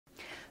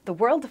The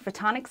world of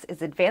photonics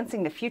is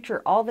advancing the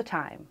future all the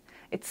time.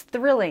 It's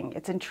thrilling,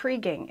 it's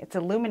intriguing, it's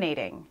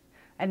illuminating.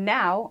 And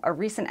now, a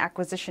recent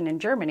acquisition in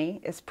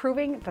Germany is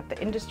proving that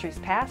the industry's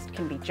past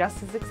can be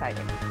just as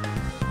exciting.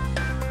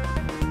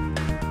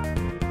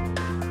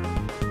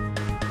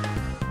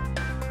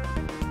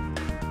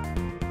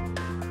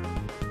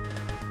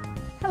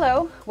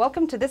 Hello,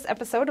 welcome to this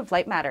episode of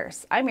Light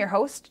Matters. I'm your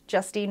host,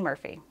 Justine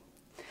Murphy.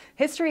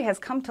 History has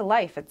come to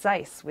life at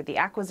Zeiss with the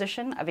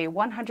acquisition of a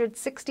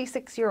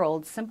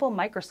 166-year-old simple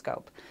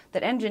microscope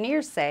that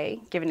engineers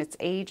say, given its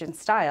age and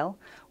style,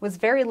 was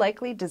very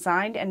likely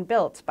designed and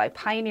built by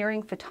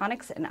pioneering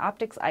photonics and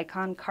optics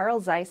icon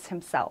Carl Zeiss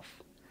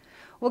himself.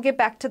 We'll get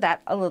back to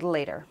that a little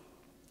later.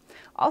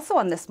 Also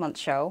on this month's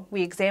show,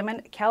 we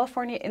examine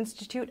California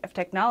Institute of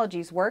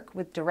Technology's work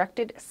with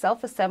directed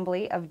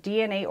self-assembly of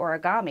DNA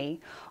origami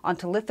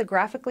onto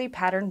lithographically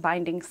patterned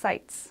binding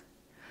sites.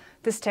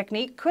 This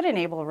technique could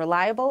enable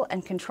reliable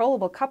and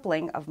controllable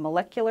coupling of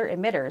molecular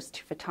emitters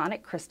to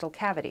photonic crystal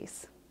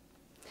cavities.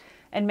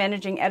 And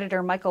managing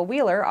editor Michael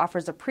Wheeler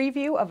offers a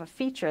preview of a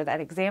feature that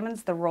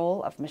examines the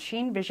role of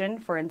machine vision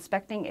for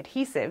inspecting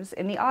adhesives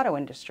in the auto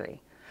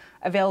industry,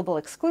 available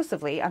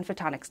exclusively on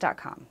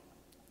photonics.com.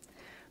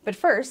 But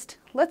first,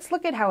 let's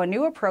look at how a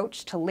new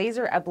approach to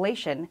laser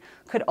ablation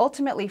could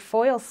ultimately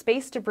foil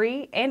space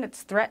debris and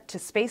its threat to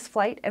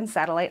spaceflight and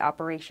satellite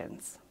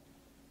operations.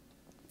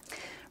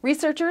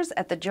 Researchers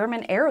at the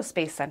German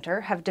Aerospace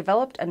Center have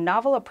developed a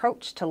novel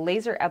approach to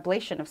laser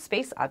ablation of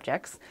space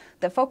objects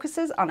that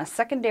focuses on a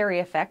secondary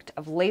effect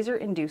of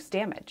laser-induced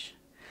damage.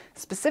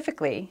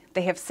 Specifically,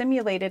 they have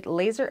simulated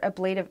laser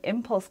ablative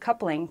impulse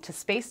coupling to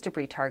space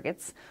debris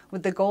targets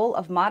with the goal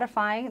of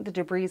modifying the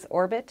debris'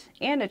 orbit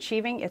and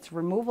achieving its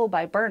removal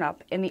by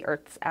burnup in the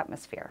Earth's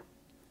atmosphere.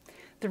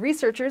 The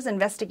researchers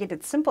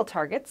investigated simple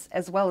targets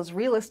as well as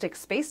realistic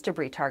space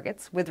debris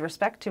targets with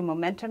respect to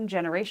momentum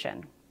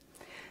generation.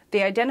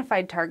 They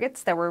identified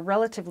targets that were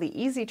relatively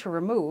easy to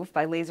remove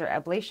by laser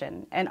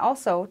ablation and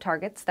also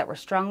targets that were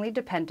strongly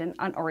dependent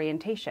on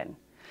orientation,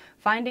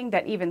 finding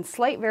that even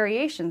slight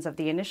variations of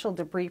the initial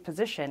debris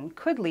position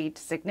could lead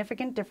to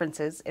significant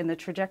differences in the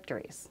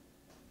trajectories.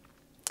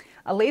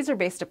 A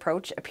laser-based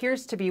approach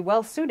appears to be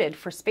well suited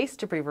for space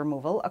debris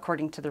removal,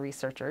 according to the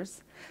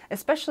researchers,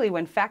 especially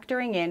when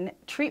factoring in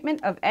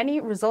treatment of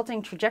any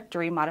resulting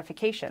trajectory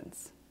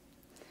modifications.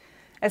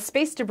 As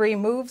space debris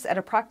moves at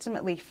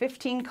approximately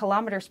 15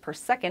 kilometers per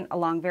second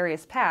along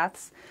various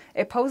paths,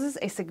 it poses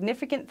a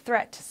significant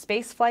threat to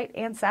spaceflight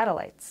and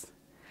satellites.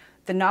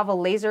 The novel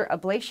laser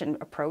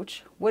ablation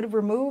approach would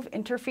remove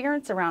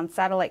interference around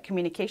satellite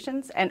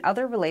communications and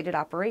other related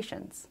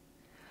operations.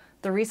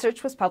 The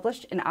research was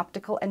published in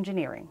Optical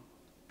Engineering.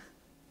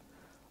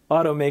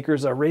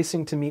 Automakers are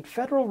racing to meet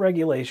federal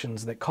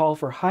regulations that call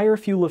for higher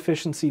fuel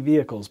efficiency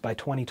vehicles by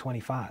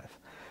 2025.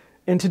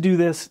 And to do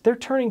this, they're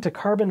turning to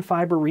carbon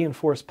fiber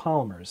reinforced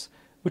polymers,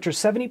 which are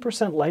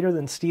 70% lighter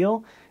than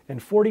steel and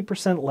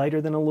 40%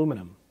 lighter than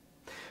aluminum.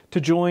 To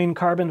join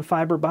carbon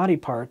fiber body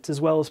parts as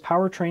well as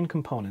powertrain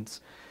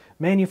components,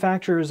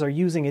 manufacturers are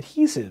using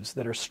adhesives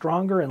that are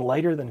stronger and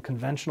lighter than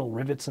conventional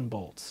rivets and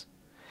bolts.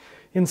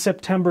 In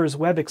September's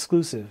web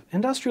exclusive,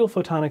 Industrial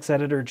Photonics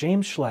editor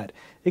James Schlett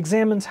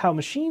examines how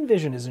machine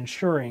vision is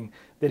ensuring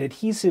that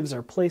adhesives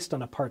are placed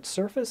on a part's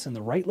surface in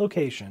the right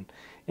location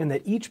and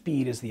that each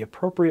bead is the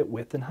appropriate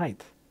width and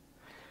height.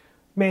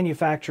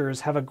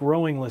 Manufacturers have a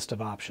growing list of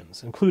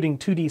options, including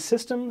 2D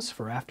systems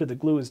for after the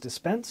glue is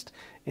dispensed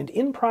and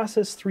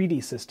in-process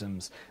 3D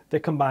systems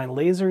that combine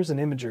lasers and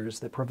imagers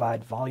that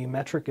provide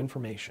volumetric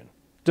information.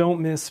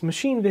 Don't miss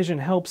Machine Vision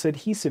Helps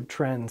Adhesive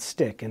Trends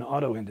Stick in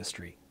Auto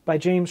Industry by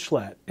James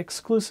Schlett,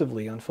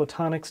 exclusively on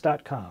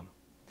photonics.com.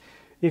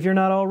 If you're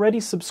not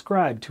already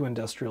subscribed to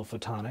Industrial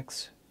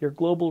Photonics, your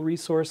global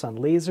resource on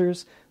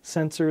lasers,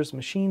 sensors,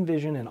 machine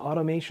vision, and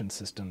automation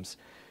systems,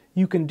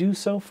 you can do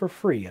so for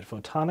free at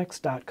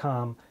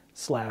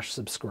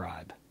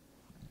photonics.com/subscribe.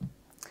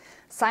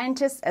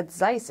 Scientists at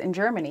Zeiss in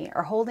Germany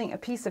are holding a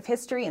piece of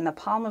history in the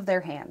palm of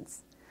their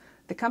hands.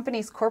 The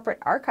company's corporate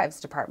archives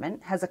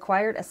department has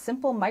acquired a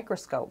simple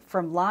microscope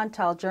from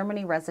Lahntal,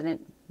 Germany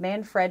resident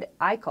Manfred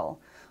Eichel,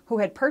 who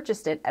had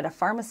purchased it at a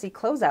pharmacy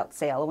closeout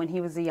sale when he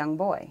was a young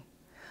boy.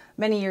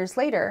 Many years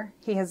later,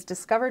 he has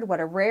discovered what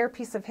a rare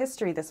piece of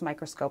history this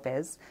microscope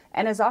is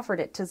and has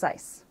offered it to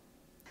Zeiss.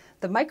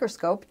 The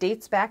microscope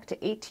dates back to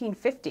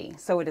 1850,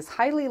 so it is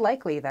highly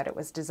likely that it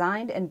was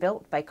designed and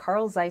built by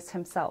Carl Zeiss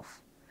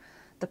himself.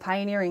 The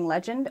pioneering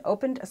legend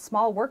opened a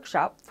small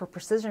workshop for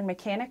precision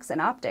mechanics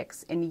and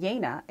optics in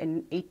Jena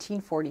in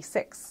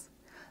 1846.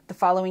 The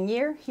following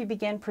year, he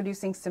began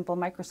producing simple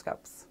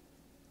microscopes.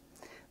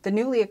 The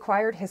newly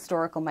acquired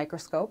historical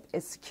microscope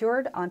is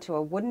secured onto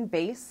a wooden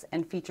base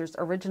and features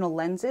original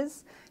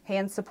lenses,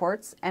 hand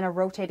supports, and a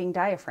rotating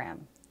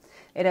diaphragm.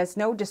 It has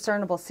no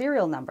discernible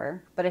serial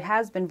number, but it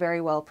has been very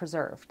well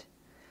preserved.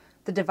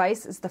 The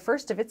device is the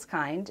first of its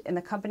kind in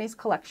the company's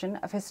collection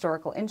of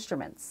historical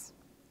instruments.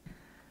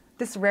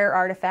 This rare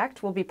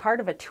artifact will be part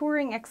of a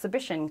touring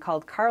exhibition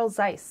called Carl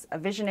Zeiss, a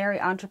Visionary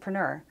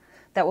Entrepreneur,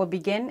 that will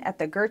begin at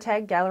the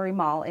Gertag Gallery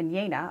Mall in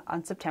Jena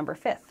on September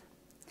 5th.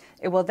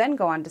 It will then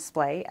go on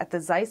display at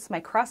the Zeiss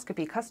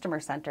Microscopy Customer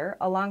Center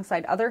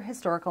alongside other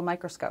historical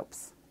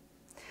microscopes.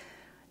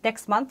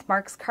 Next month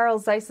marks Carl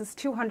Zeiss's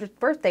 200th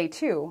birthday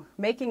too,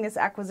 making this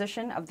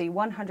acquisition of the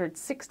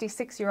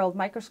 166-year-old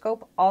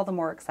microscope all the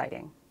more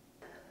exciting.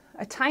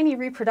 A tiny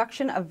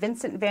reproduction of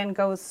Vincent van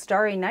Gogh's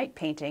Starry Night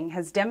painting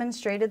has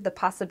demonstrated the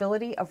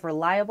possibility of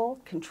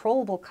reliable,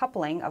 controllable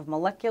coupling of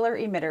molecular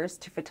emitters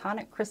to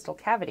photonic crystal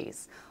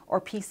cavities,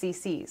 or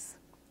PCCs.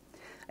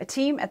 A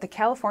team at the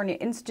California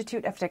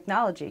Institute of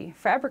Technology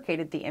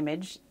fabricated the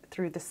image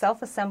through the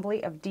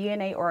self-assembly of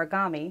DNA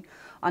origami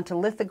onto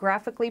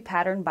lithographically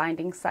patterned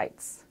binding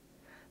sites.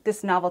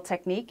 This novel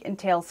technique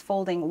entails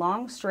folding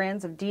long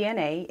strands of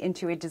DNA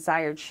into a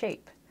desired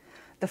shape.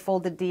 The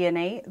folded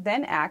DNA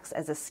then acts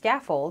as a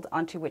scaffold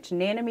onto which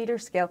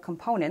nanometer-scale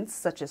components,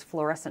 such as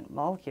fluorescent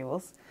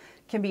molecules,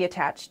 can be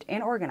attached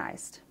and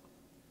organized.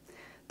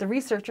 The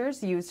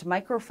researchers used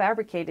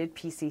microfabricated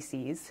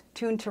PCCs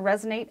tuned to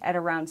resonate at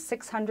around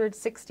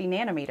 660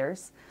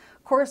 nanometers,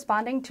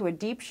 corresponding to a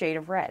deep shade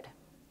of red.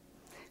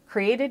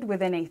 Created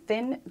within a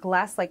thin,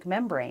 glass-like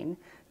membrane,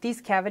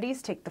 these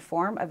cavities take the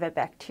form of a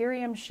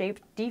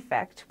bacterium-shaped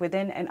defect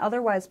within an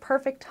otherwise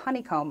perfect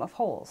honeycomb of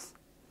holes.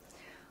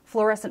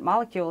 Fluorescent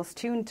molecules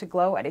tuned to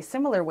glow at a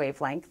similar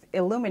wavelength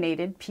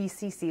illuminated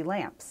PCC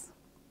lamps.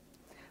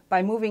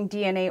 By moving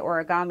DNA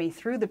origami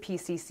through the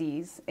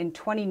PCCs in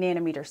 20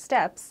 nanometer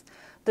steps,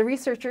 the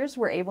researchers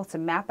were able to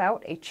map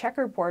out a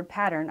checkerboard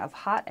pattern of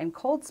hot and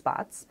cold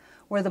spots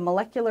where the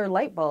molecular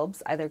light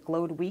bulbs either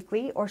glowed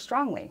weakly or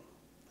strongly.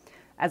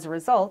 As a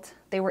result,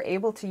 they were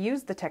able to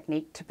use the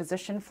technique to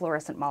position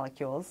fluorescent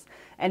molecules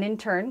and in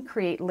turn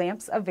create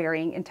lamps of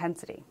varying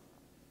intensity.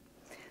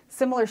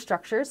 Similar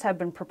structures have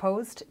been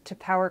proposed to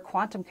power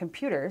quantum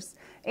computers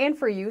and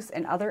for use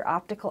in other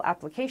optical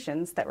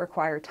applications that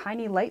require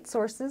tiny light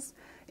sources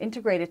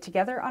integrated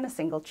together on a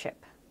single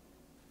chip.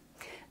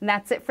 And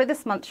that's it for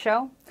this month's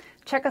show.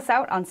 Check us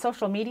out on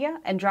social media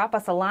and drop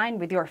us a line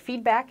with your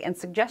feedback and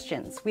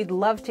suggestions. We'd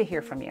love to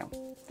hear from you.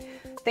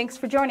 Thanks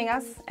for joining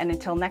us, and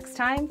until next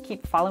time,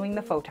 keep following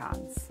the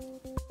photons.